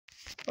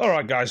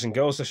Alright guys and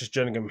girls, this is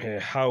jerninhgam here.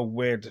 How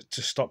weird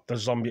to stop the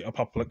zombie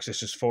apocalypse.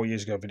 This is 4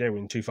 years ago video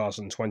in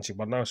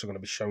 2021 now, so I'm going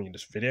to be showing you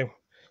this video.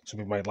 Some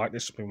people may like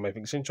this, some people may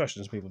think it's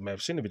interesting, some people may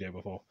have seen the video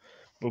before.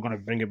 But we're going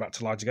to bring it back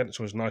to light again.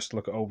 So it's nice to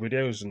look at old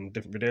videos and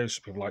different videos.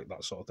 Some people like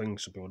that sort of thing,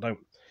 some people don't.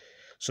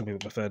 Some people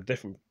prefer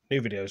different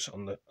new videos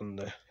on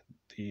the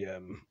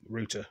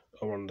router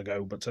or on the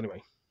go, but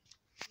anyway.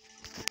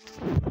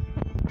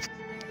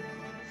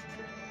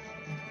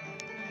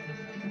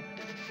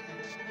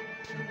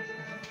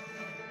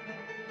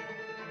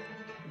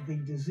 The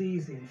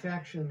disease, the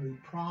infection, the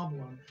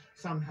problem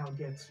somehow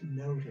gets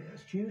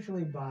noticed,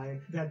 usually by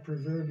that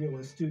proverbial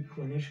astute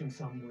clinician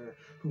somewhere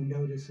who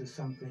notices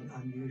something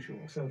unusual.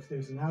 So if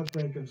there's an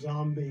outbreak of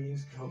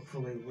zombies,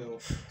 hopefully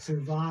we'll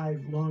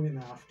survive long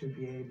enough to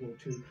be able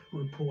to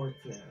report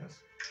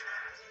this.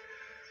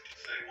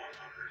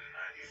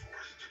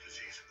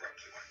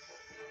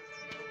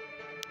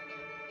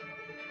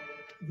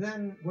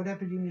 Then what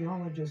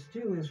epidemiologists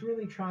do is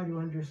really try to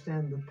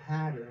understand the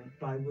pattern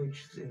by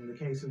which, in the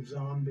case of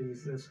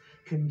zombies, this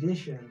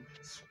condition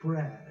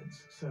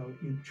spreads. So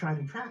you try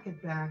to track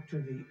it back to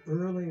the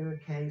earlier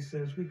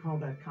cases. We call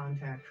that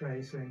contact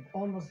tracing,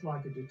 almost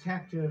like a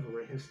detective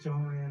or a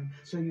historian.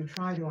 So you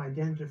try to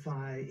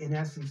identify, in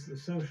essence, the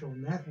social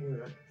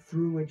network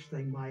through which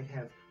they might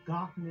have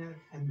gotten it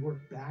and work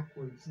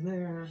backwards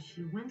there.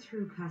 She went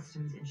through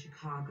customs in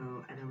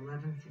Chicago at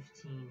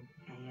 11:15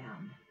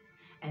 a.m.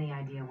 Any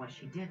idea what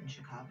she did in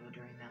Chicago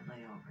during that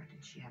layover?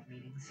 Did she have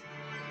meetings?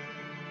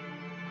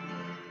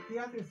 The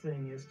other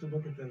thing is to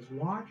look at those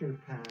larger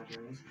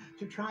patterns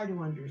to try to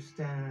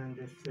understand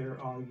if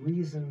there are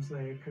reasons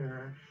they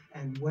occur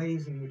and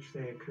ways in which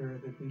they occur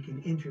that we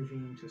can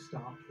intervene to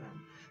stop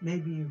them.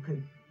 Maybe you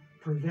could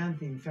prevent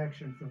the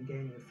infection from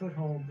gaining a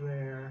foothold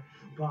there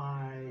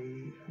by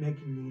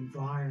making the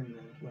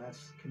environment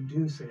less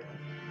conducive.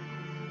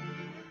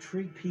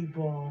 Treat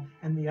people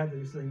and the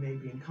others they may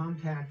be in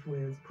contact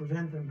with,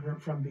 prevent them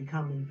from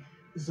becoming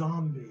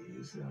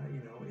zombies,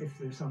 if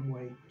there's some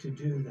way to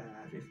do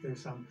that, if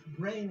there's some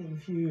brain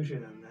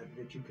infusion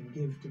that you can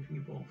give to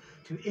people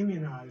to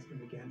immunize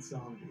them against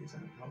zombies.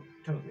 I'm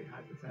totally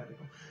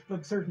hypothetical.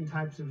 But certain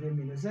types of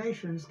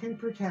immunizations can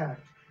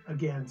protect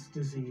against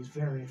disease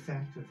very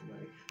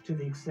effectively, to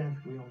the extent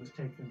we almost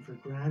take them for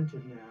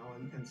granted now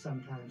and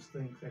sometimes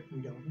think that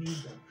we don't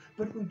need them,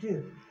 but we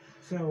do.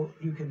 So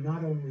you can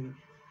not only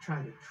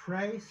try to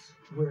trace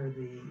where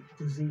the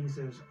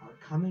diseases are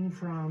coming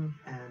from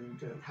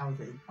and how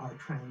they are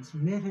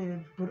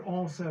transmitted, but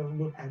also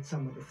look at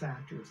some of the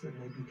factors that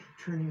may be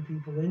turning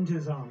people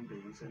into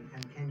zombies,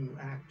 and can you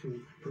act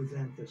to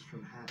prevent this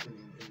from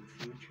happening in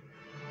the future.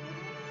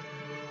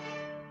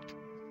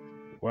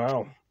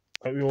 Wow.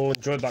 Hope you all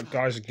enjoyed that,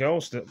 guys and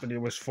girls. That video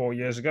was 4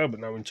 years ago, but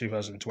now in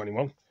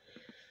 2021.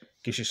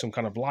 Gives you some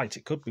kind of light.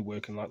 It could be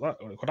working like that,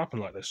 or it could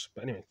happen like this.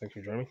 But anyway, thank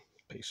you for joining me.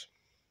 Peace.